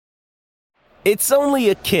It's only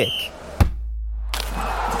a kick,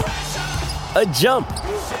 a jump,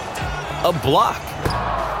 a block.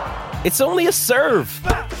 It's only a serve.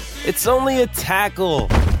 It's only a tackle,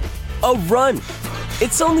 a run.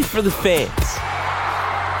 It's only for the fans.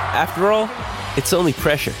 After all, it's only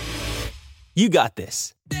pressure. You got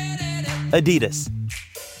this. Adidas.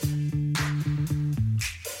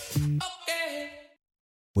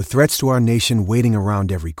 With threats to our nation waiting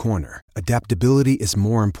around every corner, adaptability is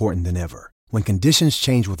more important than ever. When conditions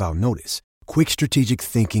change without notice, quick strategic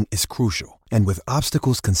thinking is crucial. And with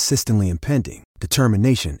obstacles consistently impending,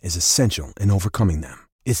 determination is essential in overcoming them.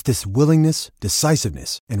 It's this willingness,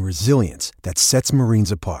 decisiveness, and resilience that sets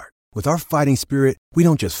Marines apart. With our fighting spirit, we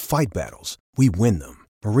don't just fight battles, we win them.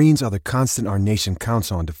 Marines are the constant our nation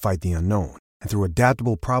counts on to fight the unknown. And through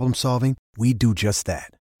adaptable problem solving, we do just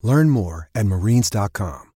that. Learn more at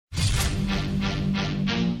marines.com.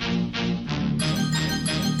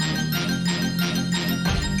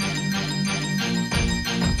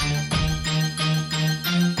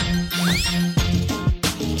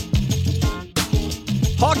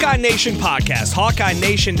 Hawkeye Nation podcast,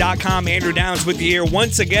 HawkeyeNation.com. Andrew Downs with you here.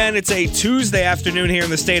 Once again, it's a Tuesday afternoon here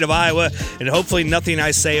in the state of Iowa, and hopefully nothing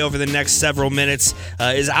I say over the next several minutes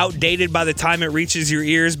is outdated by the time it reaches your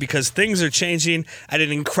ears, because things are changing at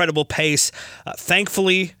an incredible pace.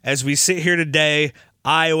 Thankfully, as we sit here today,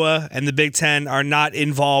 Iowa and the Big Ten are not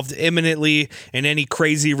involved imminently in any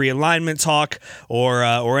crazy realignment talk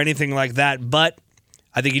or anything like that, but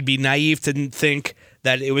I think you'd be naive to think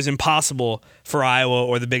that it was impossible for Iowa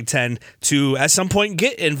or the Big Ten to, at some point,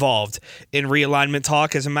 get involved in realignment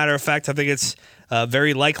talk. As a matter of fact, I think it's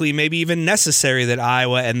very likely, maybe even necessary, that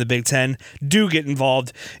Iowa and the Big Ten do get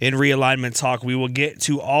involved in realignment talk. We will get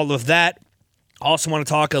to all of that. Also want to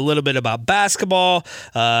talk a little bit about basketball,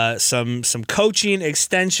 some coaching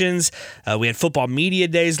extensions. We had football media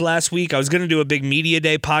days last week. I was going to do a big media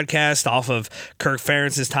day podcast off of Kirk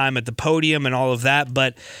Ferentz's time at the podium and all of that,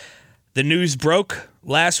 but the news broke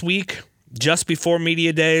last week, just before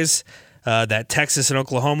media days, that Texas and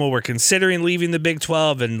Oklahoma were considering leaving the Big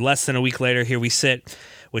 12, and less than a week later, here we sit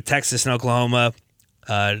with Texas and Oklahoma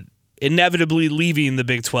inevitably leaving the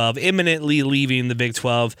Big 12, imminently leaving the Big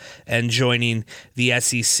 12, and joining the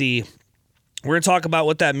SEC. We're going to talk about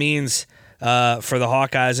what that means for the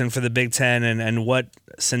Hawkeyes and for the Big Ten, and what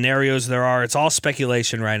scenarios there are. It's all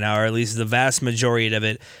speculation right now, or at least the vast majority of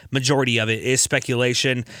it is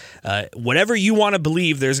speculation. Whatever you want to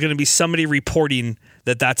believe, there's going to be somebody reporting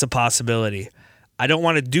that that's a possibility. I don't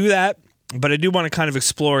want to do that, but I do want to kind of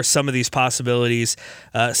explore some of these possibilities,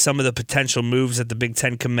 some of the potential moves that the Big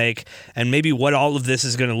Ten can make, and maybe what all of this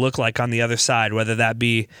is going to look like on the other side, whether that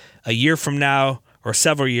be a year from now or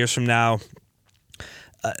several years from now.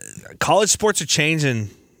 College sports are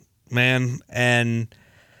changing, man, and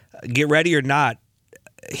get ready or not,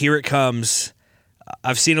 here it comes.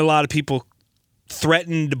 I've seen a lot of people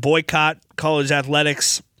threaten to boycott college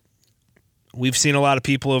athletics. We've seen a lot of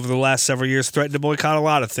people over the last several years threaten to boycott a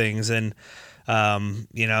lot of things, and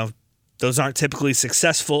those aren't typically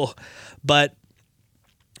successful, but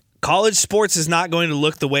college sports is not going to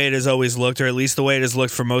look the way it has always looked, or at least the way it has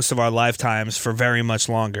looked for most of our lifetimes, for very much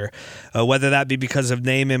longer. Whether that be because of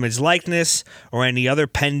name, image, likeness, or any other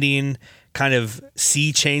pending kind of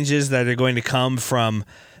sea changes that are going to come from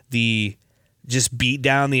the just beat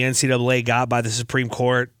down the NCAA got by the Supreme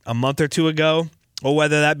Court a month or two ago, or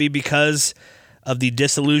whether that be because of the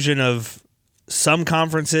dissolution of some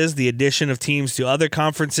conferences, the addition of teams to other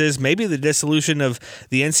conferences, maybe the dissolution of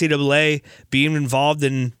the NCAA being involved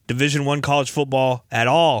in Division I college football at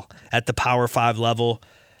all at the Power 5 level.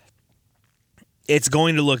 It's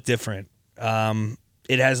going to look different.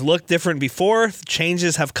 It has looked different before.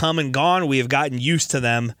 Changes have come and gone. We have gotten used to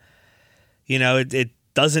them. It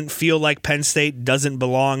doesn't feel like Penn State doesn't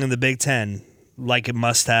belong in the Big Ten like it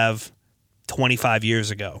must have 25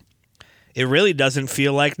 years ago. It really doesn't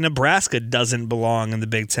feel like Nebraska doesn't belong in the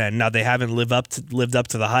Big Ten. Now, they haven't lived up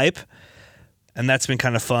to the hype, and that's been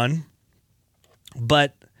kind of fun.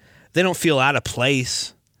 But they don't feel out of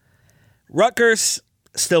place. Rutgers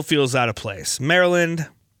still feels out of place. Maryland,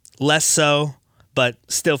 less so, but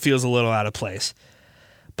still feels a little out of place.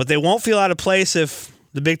 But they won't feel out of place if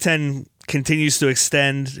the Big Ten continues to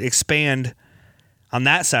expand on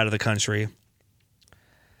that side of the country.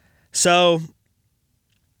 So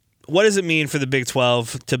what does it mean for the Big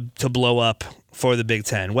 12 to blow up for the Big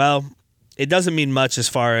Ten? Well, it doesn't mean much as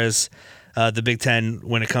far as the Big Ten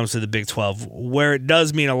when it comes to the Big 12. Where it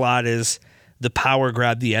does mean a lot is the power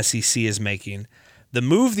grab the SEC is making. The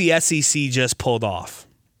move the SEC just pulled off.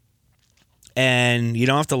 And you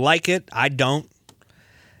don't have to like it. I don't.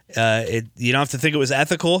 You don't have to think it was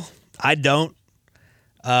ethical. I don't.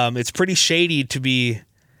 It's pretty shady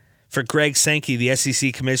for Greg Sankey, the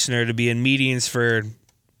SEC commissioner, to be in meetings for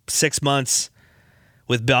 6 months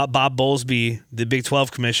with Bob Bowlesby, the Big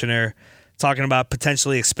 12 commissioner, talking about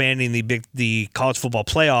potentially expanding the college football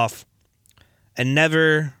playoff, and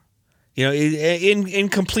never, in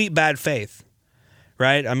complete bad faith,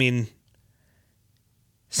 right? I mean,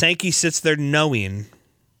 Sankey sits there knowing,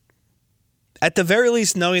 at the very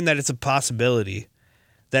least, knowing that it's a possibility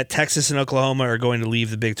that Texas and Oklahoma are going to leave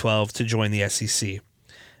the Big 12 to join the SEC.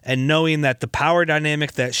 And knowing that the power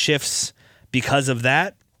dynamic that shifts because of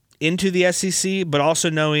that into the SEC, but also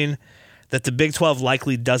knowing that the Big 12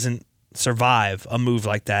 likely doesn't survive a move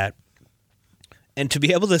like that. And to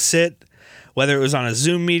be able to sit, whether it was on a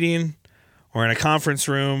Zoom meeting or in a conference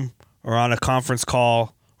room or on a conference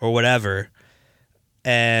call or whatever,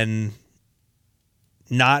 and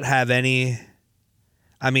not have any,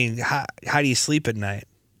 how do you sleep at night?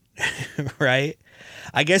 Right?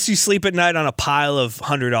 I guess you sleep at night on a pile of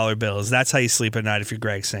 $100 bills. That's how you sleep at night if you're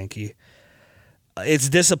Greg Sankey. It's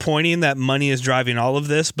disappointing that money is driving all of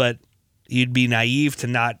this, but you'd be naive to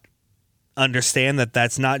not understand that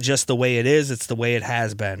that's not just the way it is, it's the way it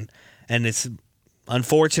has been. And it's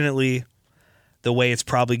unfortunately the way it's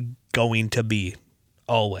probably going to be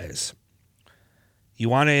always. You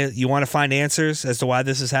want to find answers as to why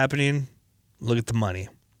this is happening? Look at the money.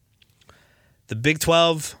 The Big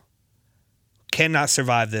 12 cannot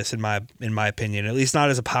survive this, in my opinion, at least not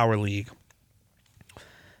as a power league.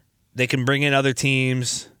 They can bring in other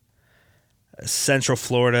teams, a Central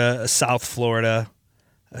Florida, a South Florida,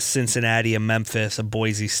 a Cincinnati, a Memphis, a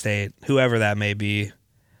Boise State, whoever that may be.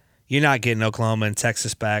 You're not getting Oklahoma and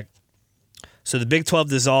Texas back. So the Big 12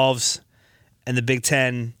 dissolves, and the Big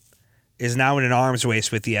 10 is now in an arms race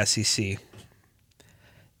with the SEC.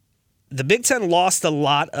 The Big 10 lost a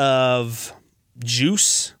lot of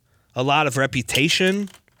juice, a lot of reputation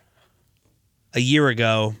a year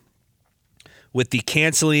ago with the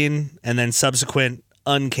canceling and then subsequent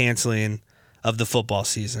uncanceling of the football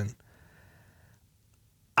season.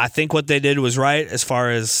 I think what they did was right as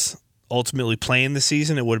far as ultimately playing the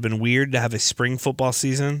season. It would have been weird to have a spring football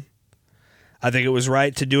season. I think it was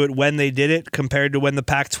right to do it when they did it compared to when the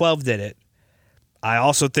Pac-12 did it. I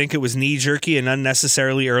also think it was knee-jerky and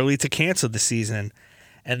unnecessarily early to cancel the season.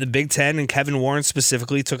 And the Big Ten and Kevin Warren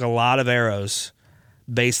specifically took a lot of arrows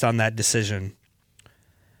based on that decision.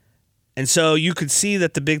 And so you could see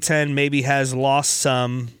that the Big Ten maybe has lost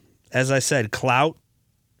some, as I said, clout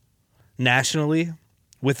nationally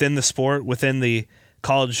within the sport, within the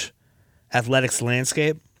college athletics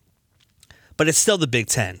landscape. But it's still the Big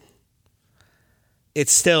Ten.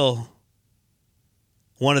 It's still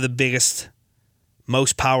one of the biggest,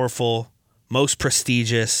 most powerful, most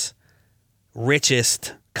prestigious,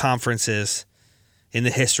 richest conferences in the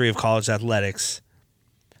history of college athletics.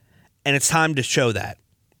 And it's time to show that.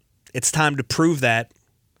 It's time to prove that.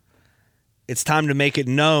 It's time to make it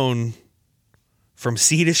known from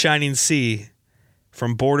sea to shining sea,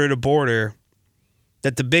 from border to border,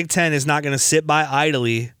 that the Big Ten is not going to sit by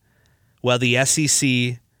idly while the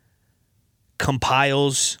SEC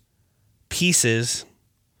compiles pieces,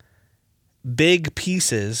 big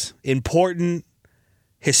pieces, important,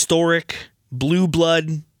 historic, blue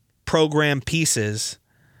blood program pieces,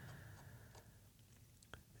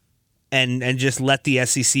 and just let the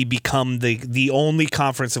SEC become the only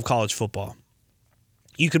conference of college football.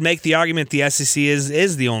 You could make the argument the SEC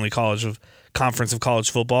is the only conference of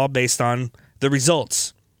college football based on the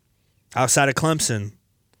results. Outside of Clemson,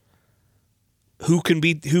 who can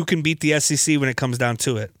beat the SEC when it comes down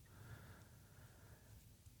to it?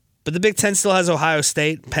 But the Big Ten still has Ohio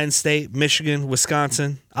State, Penn State, Michigan,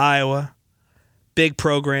 Wisconsin, Iowa. Big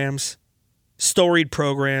programs, storied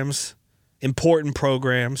programs, important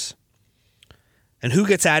programs. And who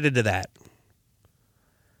gets added to that?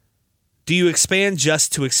 Do you expand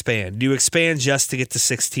just to expand? Do you expand just to get to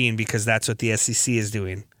 16 because that's what the SEC is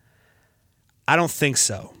doing? I don't think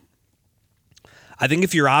so. I think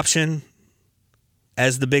if your option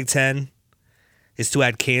as the Big Ten is to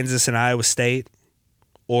add Kansas and Iowa State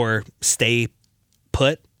or stay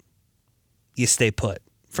put, you stay put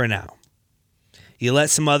for now. You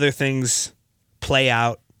let some other things play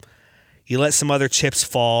out. You let some other chips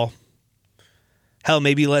fall. Hell,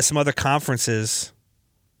 maybe you let some other conferences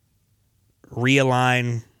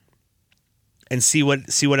realign and see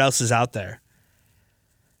what else is out there.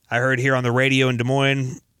 I heard here on the radio in Des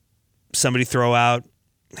Moines, somebody throw out,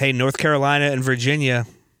 hey, North Carolina and Virginia,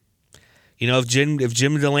 if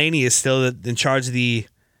Jim Delaney is still in charge of the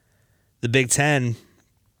Big Ten,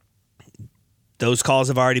 those calls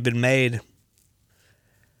have already been made.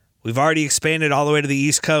 We've already expanded all the way to the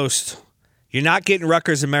East Coast. You're not getting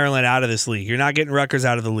Rutgers and Maryland out of this league. You're not getting Rutgers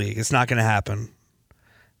out of the league. It's not going to happen.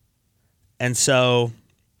 And so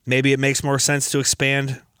maybe it makes more sense to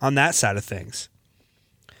expand on that side of things.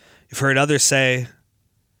 You've heard others say,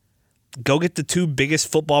 go get the two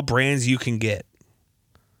biggest football brands you can get.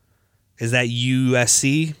 Is that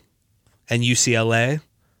USC and UCLA?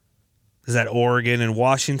 Is that Oregon and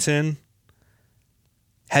Washington?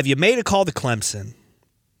 Have you made a call to Clemson?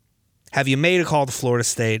 Have you made a call to Florida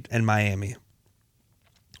State and Miami?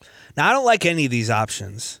 Now, I don't like any of these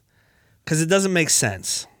options because it doesn't make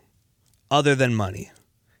sense other than money.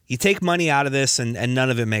 You take money out of this and none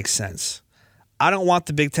of it makes sense. I don't want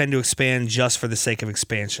the Big Ten to expand just for the sake of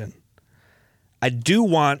expansion. I do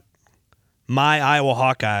want my Iowa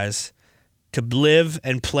Hawkeyes to live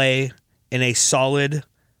and play in a solid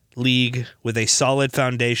league with a solid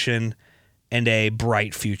foundation and a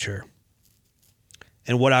bright future.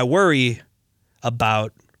 And what I worry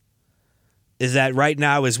about is that right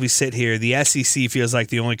now as we sit here, the SEC feels like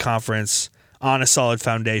the only conference on a solid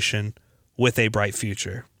foundation with a bright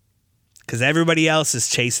future. Because everybody else is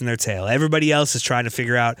chasing their tail. Everybody else is trying to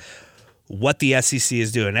figure out what the SEC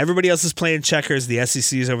is doing. Everybody else is playing checkers. The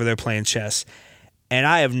SEC is over there playing chess. And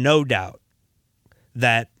I have no doubt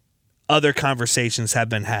that other conversations have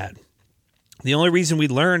been had. The only reason we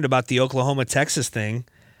learned about the Oklahoma-Texas thing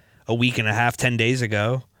a week and a half, 10 days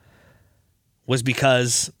ago, was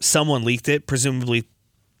because someone leaked it, presumably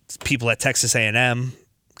people at Texas A&M,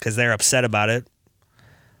 because they're upset about it.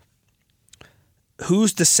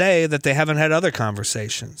 Who's to say that they haven't had other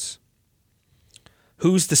conversations?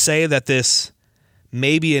 Who's to say that this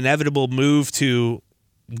maybe inevitable move to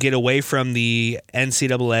get away from the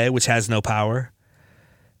NCAA, which has no power,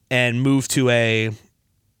 and move to a,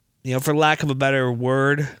 for lack of a better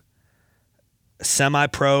word,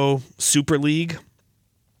 semi-pro super league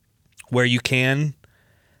where you can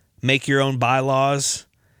make your own bylaws.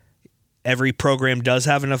 Every program does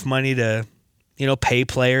have enough money to, pay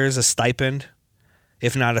players a stipend,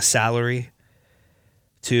 if not a salary,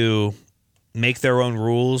 to make their own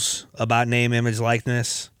rules about name, image,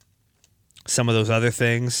 likeness, some of those other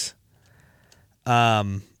things.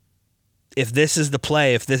 If this is the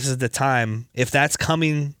play, if this is the time, if that's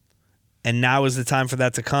coming and now is the time for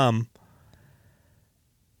that to come,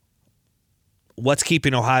 what's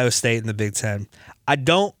keeping Ohio State in the Big Ten? I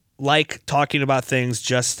don't like talking about things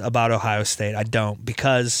just about Ohio State. I don't,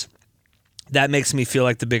 because that makes me feel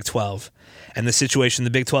like the Big 12 and the situation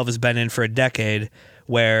the Big 12 has been in for a decade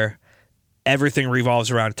where everything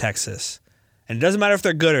revolves around Texas. And it doesn't matter if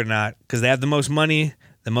they're good or not because they have the most money,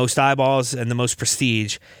 the most eyeballs, and the most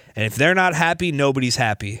prestige. And if they're not happy, nobody's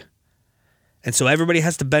happy. And so everybody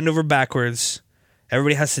has to bend over backwards.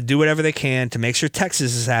 Everybody has to do whatever they can to make sure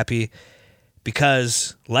Texas is happy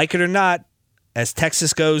because, like it or not, as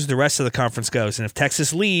Texas goes, the rest of the conference goes. And if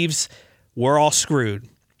Texas leaves, we're all screwed.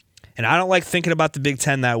 And I don't like thinking about the Big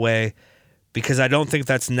Ten that way because I don't think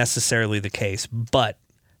that's necessarily the case. But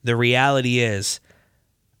the reality is,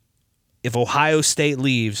 if Ohio State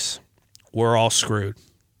leaves, we're all screwed.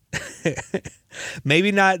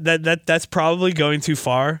 Maybe not. That's probably going too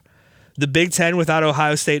far. The Big Ten without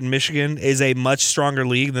Ohio State and Michigan is a much stronger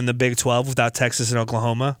league than the Big 12 without Texas and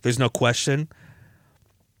Oklahoma. There's no question.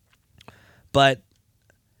 But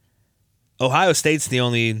Ohio State's the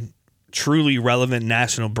only truly relevant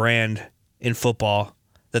national brand in football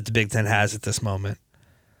that the Big Ten has at this moment.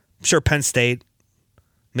 I'm sure Penn State,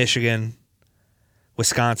 Michigan,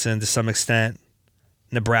 Wisconsin to some extent,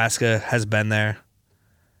 Nebraska has been there.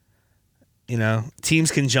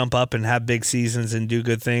 Teams can jump up and have big seasons and do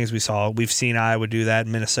good things. We've seen Iowa do that.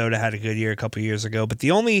 Minnesota had a good year a couple years ago. But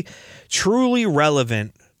the only truly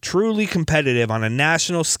relevant, truly competitive on a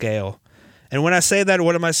national scale, and when I say that,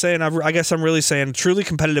 what am I saying? I guess I'm really saying truly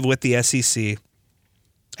competitive with the SEC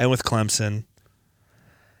and with Clemson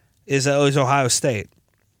is Ohio State.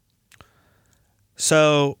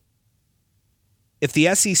 So if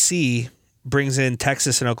the SEC brings in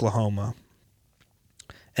Texas and Oklahoma,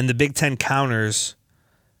 and the Big Ten counters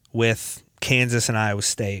with Kansas and Iowa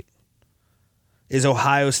State, is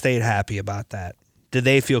Ohio State happy about that? Do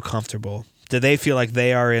they feel comfortable? Do they feel like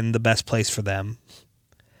they are in the best place for them?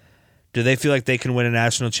 Do they feel like they can win a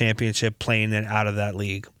national championship playing it out of that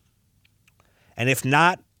league? And if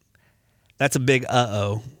not, that's a big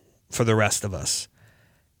uh-oh for the rest of us.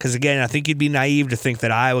 Because again, I think you'd be naive to think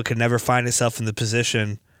that Iowa could never find itself in the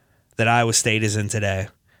position that Iowa State is in today,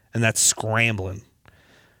 and that's scrambling.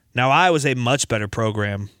 Now, Iowa's a much better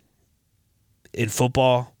program in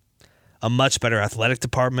football, a much better athletic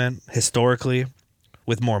department historically,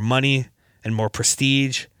 with more money and more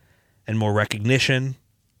prestige and more recognition.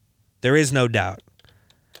 There is no doubt.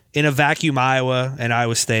 In a vacuum, Iowa and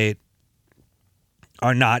Iowa State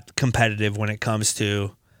are not competitive when it comes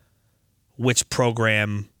to which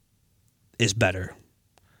program is better.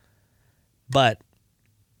 But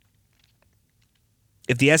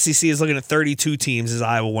if the SEC is looking at 32 teams, is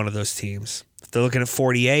Iowa one of those teams? If they're looking at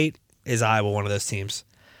 48, is Iowa one of those teams?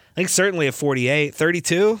 I think certainly at 48.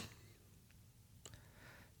 32,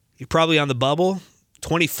 you're probably on the bubble.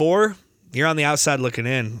 24, you're on the outside looking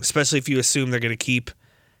in, especially if you assume they're going to keep,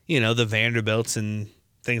 the Vanderbilts and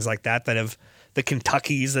things like that have the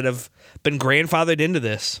Kentuckys that have been grandfathered into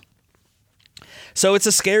this. So it's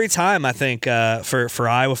a scary time, I think, for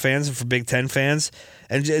Iowa fans and for Big Ten fans.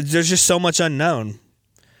 And there's just so much unknown.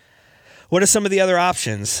 What are some of the other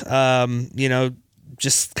options?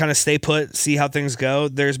 Just kind of stay put, see how things go.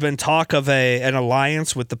 There's been talk of an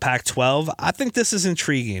alliance with the Pac-12. I think this is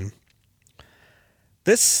intriguing.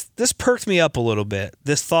 This perked me up a little bit.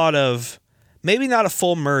 This thought of maybe not a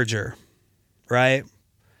full merger, right?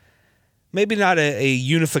 Maybe not a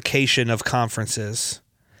unification of conferences.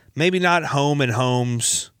 Maybe not home and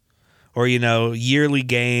homes or, yearly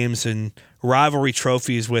games and rivalry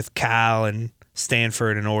trophies with Cal and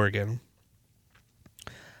Stanford and Oregon.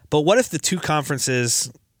 But what if the two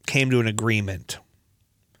conferences came to an agreement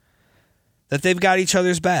that they've got each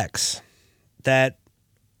other's backs, that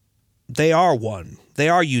they are one, they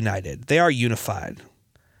are united, they are unified?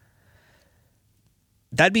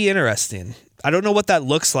 That'd be interesting. I don't know what that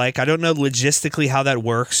looks like. I don't know logistically how that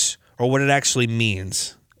works or what it actually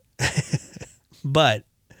means. But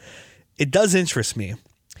it does interest me.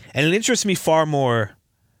 And it interests me far more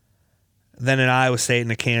than an Iowa State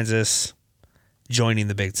and a Kansas joining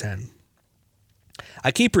the Big Ten.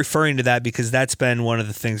 I keep referring to that because that's been one of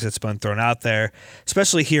the things that's been thrown out there,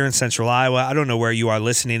 especially here in Central Iowa. I don't know where you are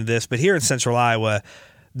listening to this, but here in Central Iowa,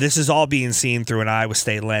 this is all being seen through an Iowa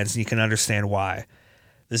State lens, and you can understand why.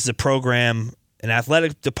 This is a program, an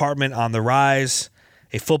athletic department on the rise,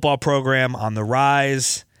 a football program on the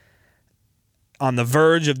rise, on the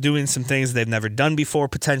verge of doing some things they've never done before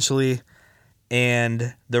potentially,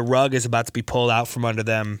 and the rug is about to be pulled out from under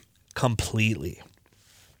them completely.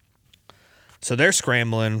 So they're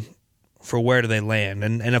scrambling for where do they land.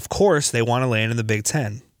 And of course, they want to land in the Big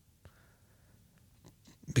Ten.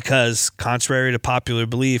 Because contrary to popular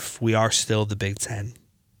belief, we are still the Big Ten.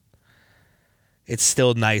 It's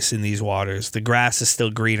still nice in these waters. The grass is still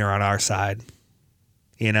greener on our side.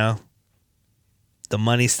 The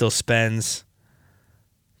money still spends.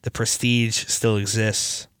 The prestige still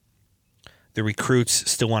exists. The recruits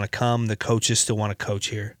still want to come. The coaches still want to coach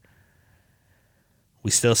here. We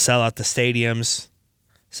still sell out the stadiums,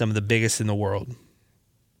 some of the biggest in the world.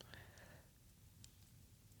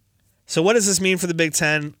 So what does this mean for the Big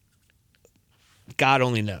Ten? God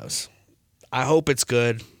only knows. I hope it's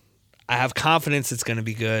good. I have confidence it's going to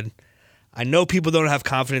be good. I know people don't have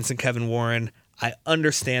confidence in Kevin Warren. I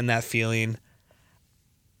understand that feeling.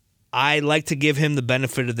 I like to give him the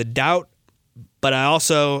benefit of the doubt, but I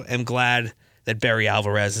also am glad that Barry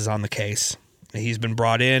Alvarez is on the case. He's been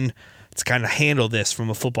brought in to kind of handle this from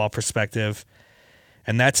a football perspective,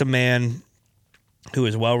 and that's a man who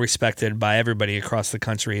is well respected by everybody across the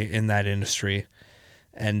country in that industry,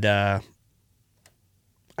 and I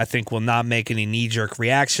think will not make any knee-jerk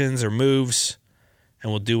reactions or moves,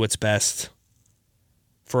 and will do what's best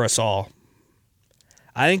for us all.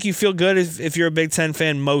 I think you feel good if you're a Big Ten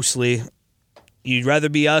fan mostly. You'd rather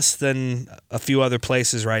be us than a few other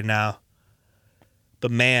places right now.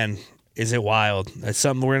 But man, is it wild. It's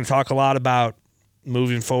something we're going to talk a lot about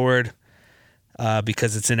moving forward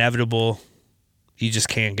because it's inevitable. You just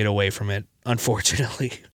can't get away from it,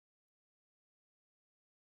 unfortunately.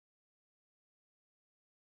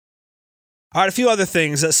 All right, a few other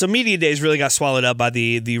things. So media days really got swallowed up by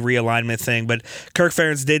the realignment thing, but Kirk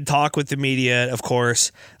Ferentz did talk with the media, of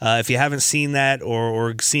course. If you haven't seen that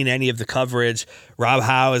or seen any of the coverage, Rob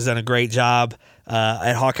Howe has done a great job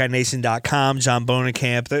at HawkeyeNation.com, John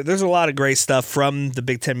Bonenkamp. There's a lot of great stuff from the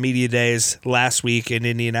Big Ten media days last week in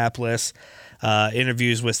Indianapolis.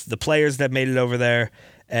 Interviews with the players that made it over there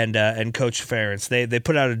and Coach Ferentz. They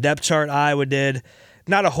put out a depth chart, Iowa did.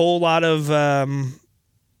 Not a whole lot of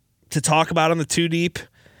to talk about on the two deep.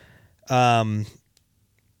 Spencer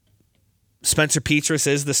Petras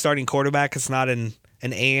is the starting quarterback. It's not an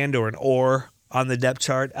and or an or on the depth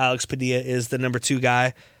chart. Alex Padilla is the number 2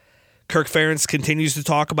 guy. Kirk Ferentz continues to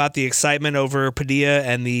talk about the excitement over Padilla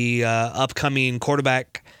and the upcoming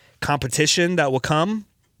quarterback competition that will come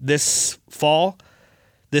this fall,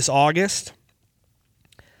 this August.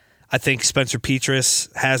 I think Spencer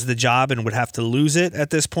Petras has the job and would have to lose it at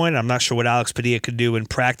this point. I'm not sure what Alex Padilla could do in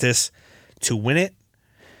practice to win it.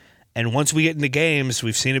 And once we get into games,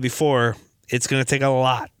 we've seen it before, it's going to take a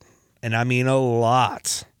lot. And I mean a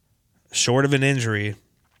lot, short of an injury,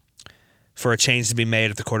 for a change to be made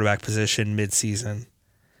at the quarterback position midseason.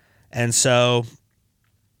 And so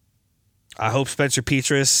I hope Spencer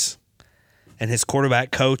Petras and his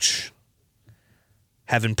quarterback coach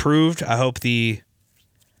have improved. I hope the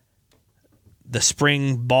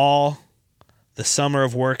spring ball, the summer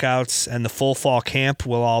of workouts, and the full fall camp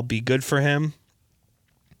will all be good for him.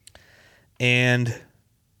 And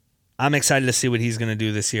I'm excited to see what he's going to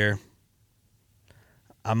do this year.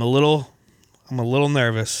 I'm a little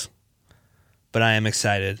nervous, but I am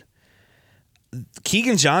excited.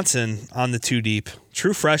 Keegan Johnson on the 2 deep,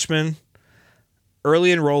 true freshman, early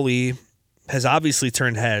enrollee, has obviously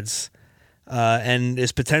turned heads, and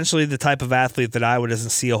is potentially the type of athlete that Iowa doesn't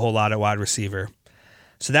see a whole lot at wide receiver.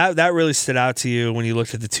 So that really stood out to you when you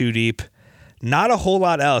looked at the 2 deep. Not a whole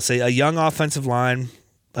lot else. A young offensive line,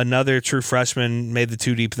 another true freshman made the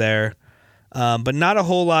 2 deep there, but not a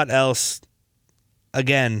whole lot else.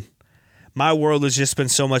 Again, my world has just been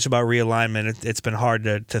so much about realignment. It's been hard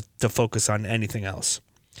to focus on anything else.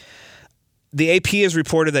 The AP has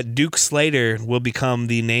reported that Duke Slater will become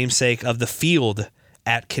the namesake of the field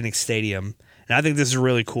at Kinnick Stadium. And I think this is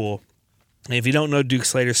really cool. And if you don't know Duke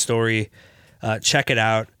Slater's story, check it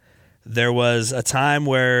out. There was a time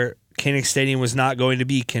where Kinnick Stadium was not going to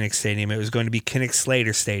be Kinnick Stadium. It was going to be Kinnick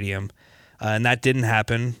Slater Stadium. And that didn't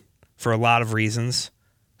happen for a lot of reasons,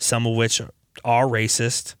 some of which are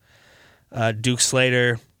racist. Duke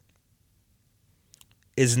Slater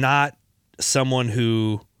is not someone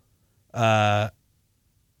who,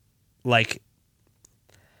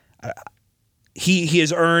 he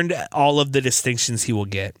has earned all of the distinctions he will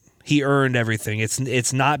get. He earned everything.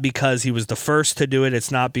 It's not because he was the first to do it.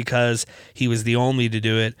 It's not because he was the only to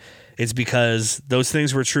do it. It's because those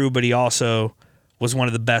things were true, but he also was one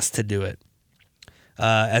of the best to do it.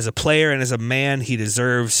 As a player and as a man, he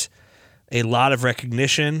deserves a lot of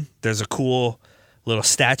recognition. There's a cool little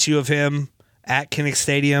statue of him at Kinnick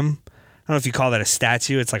Stadium. I don't know if you call that a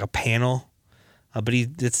statue. It's like a panel, but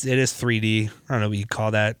it is 3D. I don't know what you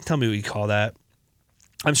call that. Tell me what you call that.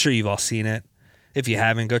 I'm sure you've all seen it. If you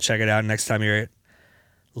haven't, go check it out next time you're at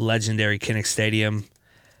legendary Kinnick Stadium.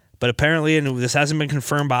 But apparently, and this hasn't been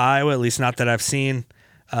confirmed by Iowa, at least not that I've seen,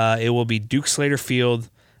 it will be Duke Slater Field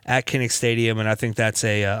at Kinnick Stadium, and I think that's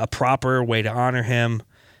a proper way to honor him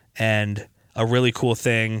and a really cool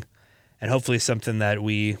thing, and hopefully something that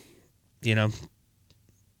we,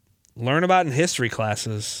 learn about in history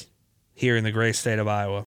classes here in the great state of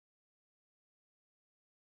Iowa.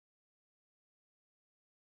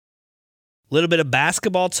 A little bit of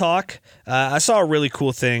basketball talk. I saw a really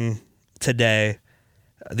cool thing today.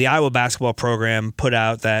 The Iowa basketball program put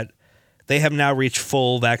out that they have now reached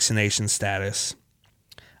full vaccination status.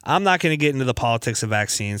 I'm not going to get into the politics of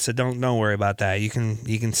vaccines, so don't worry about that. You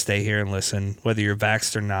can stay here and listen, whether you're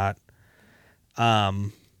vaxxed or not. I'll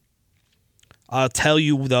tell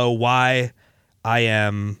you, though, why I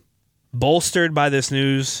am bolstered by this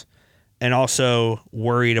news and also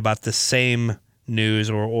worried about the same news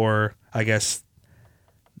or I guess,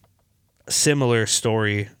 similar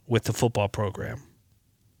story with the football program.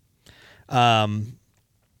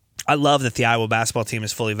 I love that the Iowa basketball team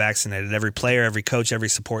is fully vaccinated. Every player, every coach, every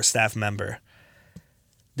support staff member.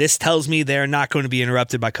 This tells me they're not going to be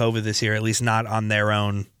interrupted by COVID this year, at least not on their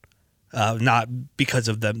own, not because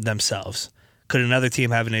of themselves. Could another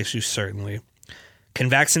team have an issue? Certainly. Can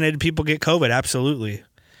vaccinated people get COVID? Absolutely.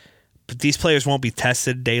 But these players won't be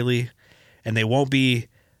tested daily, and they won't be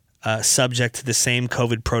subject to the same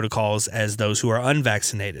COVID protocols as those who are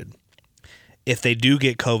unvaccinated. If they do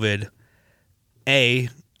get COVID,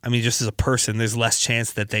 just as a person, there's less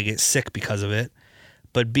chance that they get sick because of it.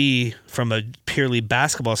 But B, from a purely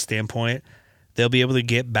basketball standpoint, they'll be able to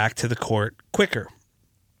get back to the court quicker.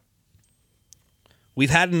 We've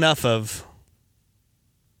had enough of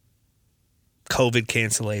COVID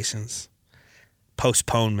cancellations,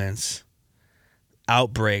 postponements,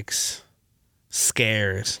 outbreaks,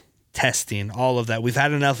 scares, testing, all of that. We've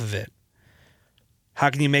had enough of it. How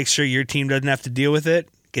can you make sure your team doesn't have to deal with it?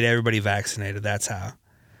 Get everybody vaccinated. That's how.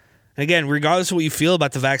 And again, regardless of what you feel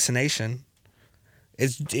about the vaccination,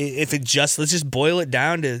 let's just boil it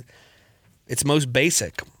down to its most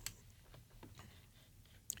basic.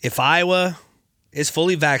 If Iowa is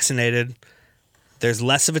fully vaccinated, there's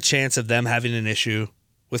less of a chance of them having an issue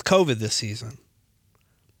with COVID this season.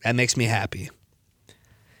 That makes me happy.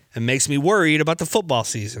 It makes me worried about the football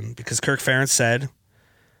season because Kirk Ferentz said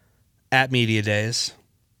at media days,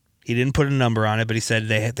 he didn't put a number on it, but he said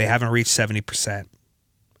they haven't reached 70%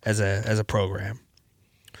 as a program.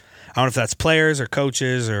 I don't know if that's players or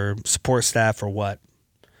coaches or support staff or what.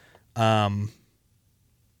 That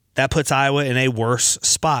puts Iowa in a worse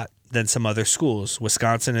spot than some other schools.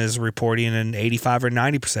 Wisconsin is reporting an 85 or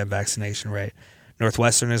 90% vaccination rate.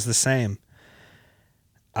 Northwestern is the same.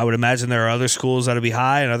 I would imagine there are other schools that will be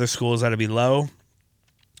high and other schools that will be low.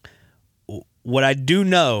 What I do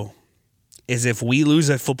know is if we lose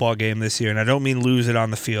a football game this year, and I don't mean lose it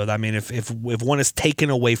on the field, I mean if one is taken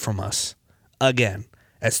away from us again,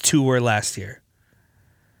 as 2 were last year.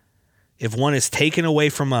 If one is taken away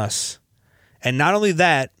from us, and not only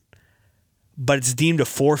that, but it's deemed a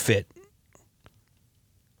forfeit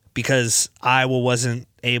because Iowa wasn't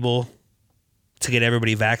able to get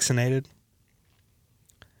everybody vaccinated.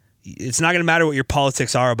 It's not going to matter what your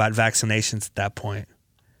politics are about vaccinations at that point.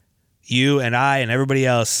 You and I and everybody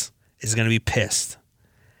else is going to be pissed.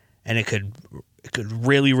 And it could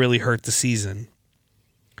really, really hurt the season.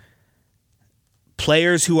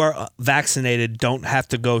 Players who are vaccinated don't have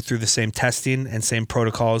to go through the same testing and same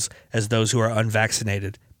protocols as those who are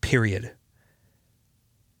unvaccinated, period.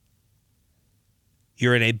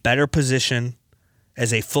 You're in a better position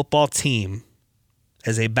as a football team,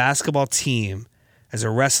 as a basketball team, as a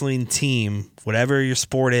wrestling team, whatever your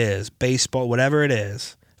sport is, baseball, whatever it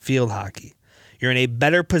is, field hockey. You're in a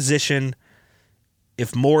better position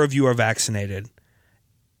if more of you are vaccinated.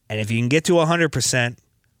 And if you can get to 100%,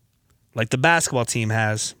 like the basketball team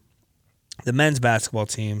has, the men's basketball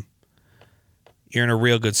team, you're in a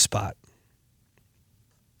real good spot.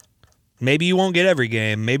 Maybe you won't get every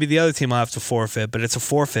game. Maybe the other team will have to forfeit, but it's a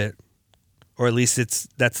forfeit. Or at least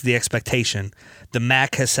that's the expectation. The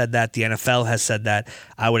MAC has said that. The NFL has said that.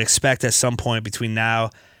 I would expect at some point between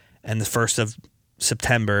now and the 1st of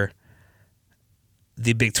September,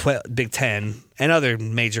 the Big 10 and other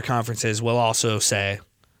major conferences will also say,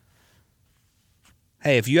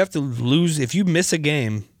 hey, if you miss a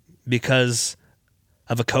game because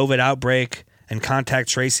of a COVID outbreak and contact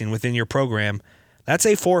tracing within your program, that's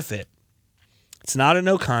a forfeit. It's not a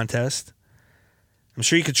no contest. I'm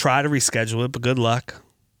sure you could try to reschedule it, but good luck.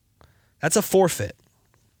 That's a forfeit.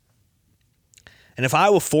 And if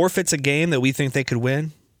Iowa forfeits a game that we think they could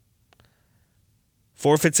win,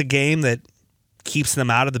 forfeits a game that keeps them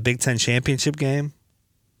out of the Big Ten championship game,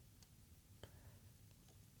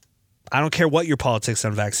 I don't care what your politics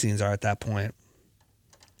on vaccines are at that point.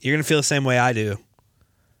 You're going to feel the same way I do.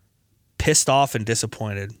 Pissed off and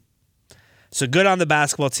disappointed. So good on the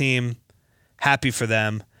basketball team. Happy for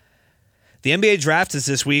them. The NBA draft is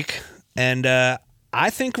this week, and I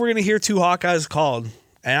think we're going to hear 2 Hawkeyes called.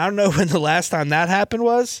 And I don't know when the last time that happened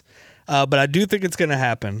was, but I do think it's going to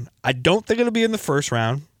happen. I don't think it'll be in the first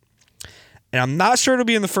round, and I'm not sure it'll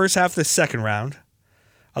be in the first half of the second round,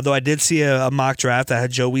 although I did see a mock draft that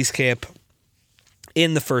had Joe Wieskamp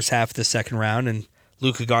in the first half of the second round and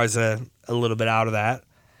Luka Garza a little bit out of that.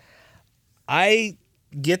 I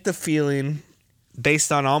get the feeling,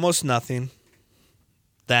 based on almost nothing,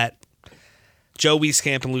 that Joe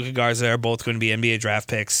Wieskamp and Luka Garza are both going to be NBA draft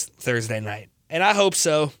picks Thursday night. And I hope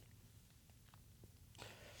so.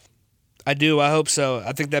 I do. I hope so.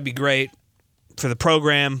 I think that'd be great for the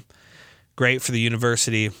program, great for the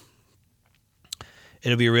university.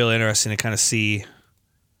 It'll be real interesting to kind of see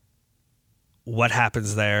what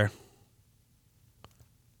happens there.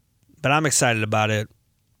 But I'm excited about it.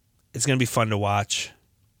 It's going to be fun to watch.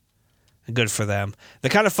 Good for them. The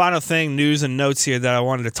kind of final thing, news and notes here that I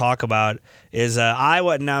wanted to talk about is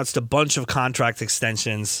Iowa announced a bunch of contract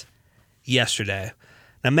extensions yesterday.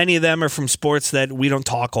 Now, many of them are from sports that we don't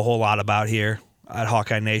talk a whole lot about here at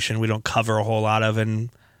Hawkeye Nation. We don't cover a whole lot of,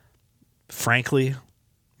 and frankly,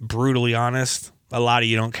 brutally honest, a lot of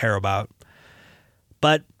you don't care about.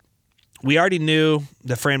 But we already knew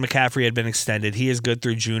that Fran McCaffrey had been extended. He is good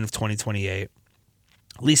through June of 2028.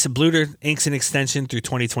 Lisa Bluter inks an extension through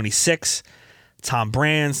 2026. Tom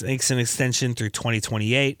Brands inks an extension through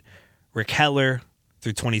 2028. Rick Hettler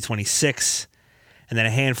through 2026. And then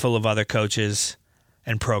a handful of other coaches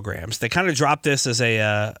and programs. They kind of dropped this as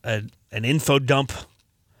an info dump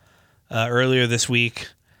earlier this week.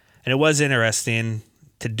 And it was interesting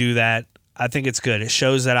to do that. I think it's good. It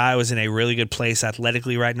shows that Iowa's in a really good place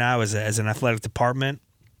athletically right now as an athletic department.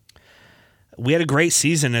 We had a great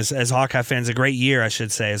season as Hawkeye fans, a great year, I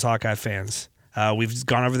should say, as Hawkeye fans. We've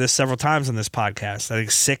gone over this several times on this podcast. I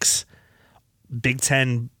think 6 Big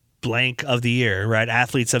Ten blank of the year, right?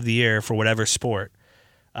 Athletes of the year for whatever sport.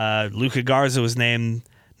 Luka Garza was named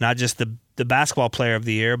not just the basketball player of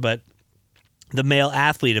the year, but the male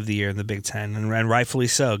athlete of the year in the Big Ten, and rightfully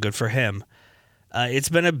so. Good for him. It's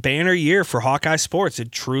been a banner year for Hawkeye sports.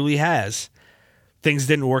 It truly has. Things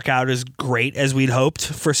didn't work out as great as we'd hoped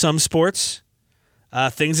for some sports.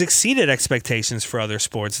 things exceeded expectations for other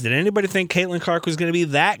sports. Did anybody think Caitlin Clark was going to be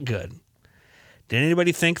that good? Did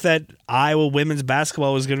anybody think that Iowa women's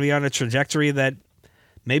basketball was going to be on a trajectory that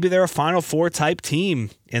maybe they're a Final Four type team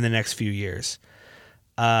in the next few years?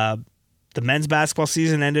 The men's basketball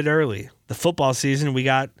season ended early. The football season, we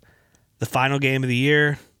got the final game of the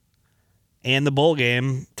year and the bowl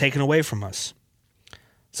game taken away from us.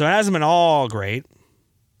 So it hasn't been all great.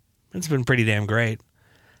 It's been pretty damn great.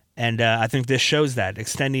 And I think this shows that.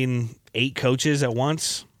 Extending 8 coaches at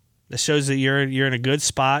once, this shows that you're in a good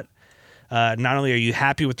spot. Not only are you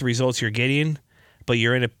happy with the results you're getting, but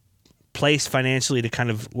you're in a place financially to kind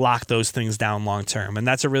of lock those things down long term. And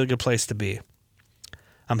that's a really good place to be.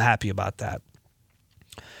 I'm happy about that.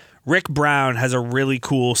 Rick Brown has a really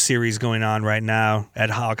cool series going on right now at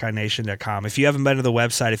HawkeyeNation.com. If you haven't been to the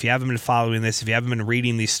website, if you haven't been following this, if you haven't been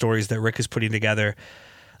reading these stories that Rick is putting together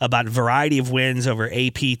about a variety of wins over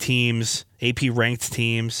AP teams, AP ranked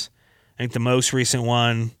teams, I think the most recent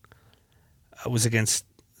one was against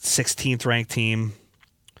 16th ranked team.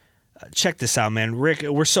 Check this out, man. Rick,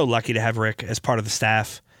 we're so lucky to have Rick as part of the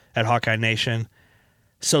staff at Hawkeye Nation.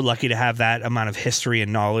 So lucky to have that amount of history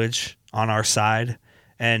and knowledge on our side.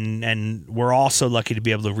 And we're also lucky to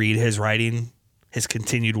be able to read his writing, his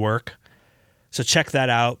continued work. So check that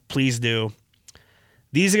out. Please do.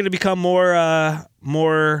 These are going to become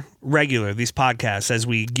more regular, these podcasts, as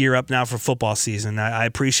we gear up now for football season. I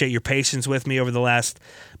appreciate your patience with me over the last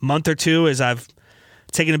month or two as I've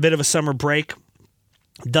taken a bit of a summer break,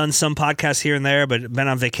 done some podcasts here and there, but been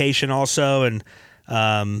on vacation also. And,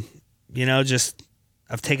 just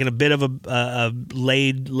I've taken a bit of a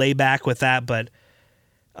lay back with that, but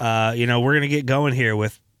we're going to get going here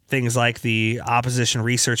with things like the opposition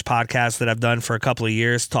research podcast that I've done for a couple of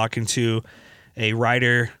years, talking to a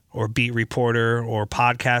writer or beat reporter or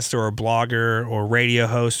podcaster or blogger or radio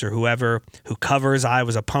host or whoever who covers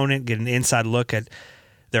Iowa's opponent, get an inside look at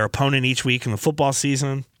their opponent each week in the football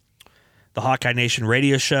season. The Hawkeye Nation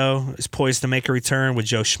radio show is poised to make a return with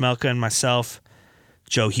Joe Schmelka and myself.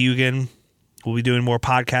 Joe Hugan will be doing more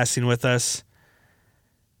podcasting with us.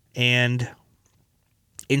 And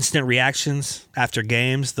instant reactions after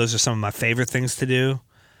games. Those are some of my favorite things to do.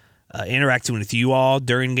 Interacting with you all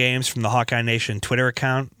during games from the Hawkeye Nation Twitter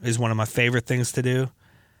account is one of my favorite things to do.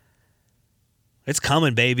 It's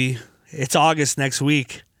coming, baby. It's August next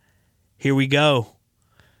week. Here we go.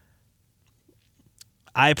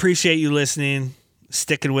 I appreciate you listening,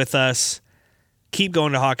 sticking with us. Keep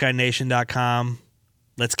going to HawkeyeNation.com.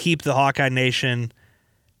 Let's keep the Hawkeye Nation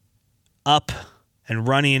up and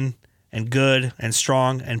running and good and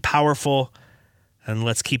strong and powerful. And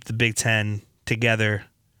let's keep the Big Ten together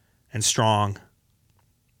and strong.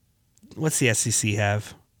 What's the SEC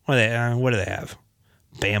have? What do they have?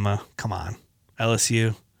 Bama, come on.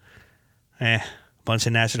 LSU, bunch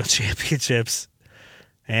of national championships.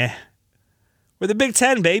 We're the Big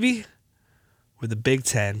Ten, baby. We're the Big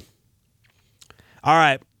Ten. All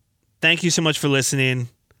right. Thank you so much for listening.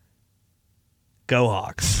 Go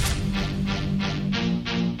Hawks.